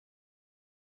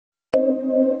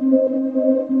She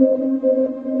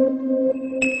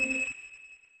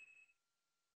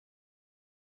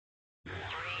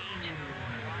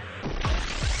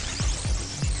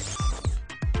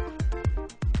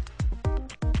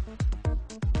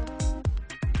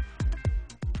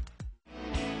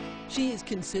is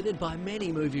considered by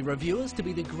many movie reviewers to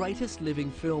be the greatest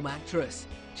living film actress.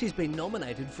 She's been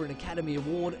nominated for an Academy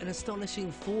Award an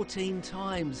astonishing 14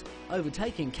 times,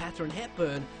 overtaking Katharine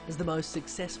Hepburn as the most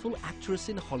successful actress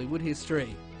in Hollywood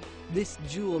history. This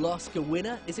dual Oscar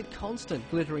winner is a constant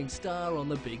glittering star on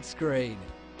the big screen.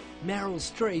 Meryl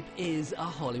Streep is a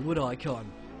Hollywood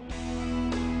icon.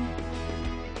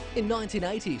 In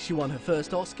 1980, she won her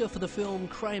first Oscar for the film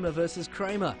Kramer vs.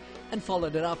 Kramer and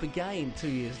followed it up again 2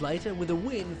 years later with a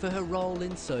win for her role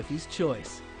in Sophie's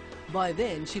Choice. By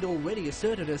then, she'd already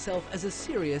asserted herself as a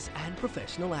serious and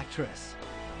professional actress.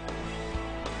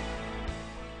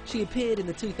 She appeared in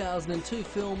the 2002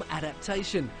 film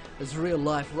Adaptation as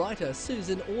real-life writer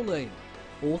Susan Orlean,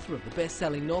 author of the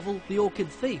best-selling novel The Orchid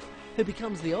Thief, who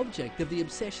becomes the object of the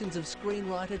obsessions of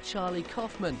screenwriter Charlie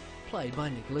Kaufman, played by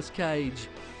Nicolas Cage.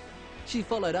 She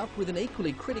followed up with an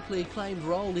equally critically acclaimed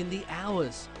role in The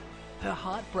Hours. Her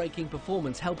heartbreaking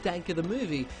performance helped anchor the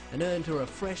movie and earned her a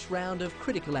fresh round of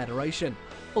critical adoration,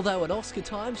 although at Oscar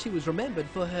time she was remembered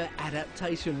for her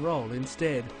adaptation role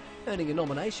instead, earning a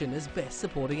nomination as Best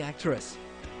Supporting Actress.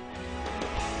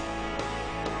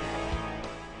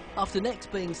 After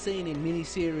next being seen in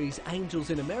miniseries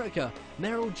Angels in America,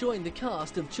 Meryl joined the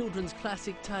cast of children's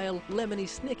classic tale Lemony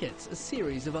Snicket's A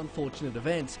Series of Unfortunate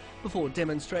Events, before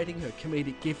demonstrating her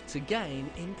comedic gifts again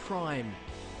in Prime.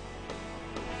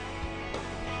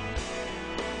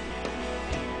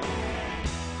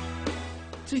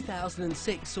 In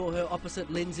 2006 saw her opposite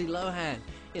Lindsay Lohan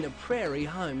in A Prairie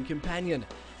Home Companion,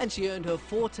 and she earned her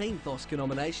 14th Oscar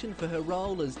nomination for her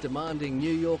role as demanding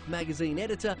New York Magazine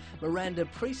editor Miranda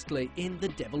Priestley in The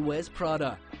Devil Wears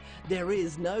Prada. There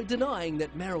is no denying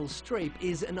that Meryl Streep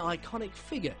is an iconic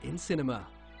figure in cinema.